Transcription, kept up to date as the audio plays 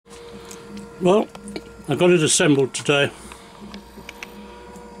Well, I got it assembled today.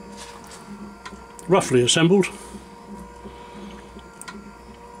 Roughly assembled.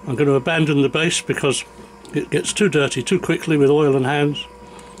 I'm going to abandon the base because it gets too dirty too quickly with oil and hands.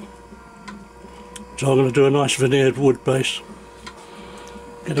 So I'm going to do a nice veneered wood base.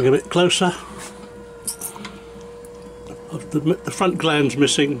 Getting a bit closer. The front gland's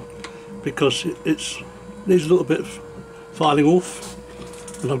missing because it needs a little bit of filing off,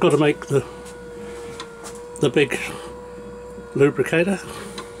 and I've got to make the big lubricator.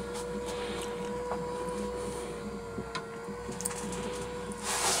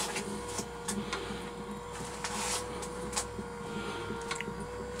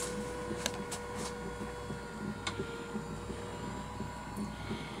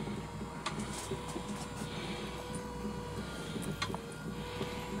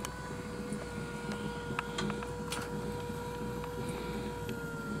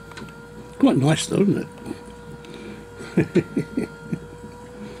 Quite nice though, isn't it?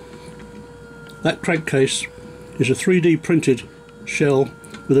 That crankcase is a 3D printed shell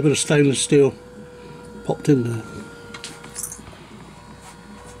with a bit of stainless steel popped in there.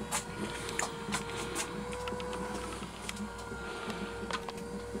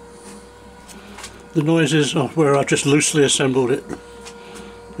 The noises are where I've just loosely assembled it.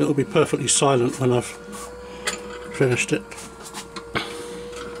 It'll be perfectly silent when I've finished it.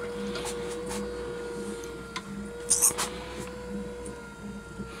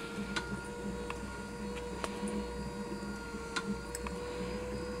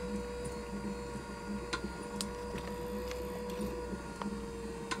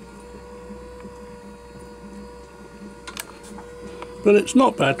 But it's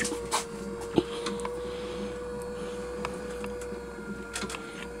not bad.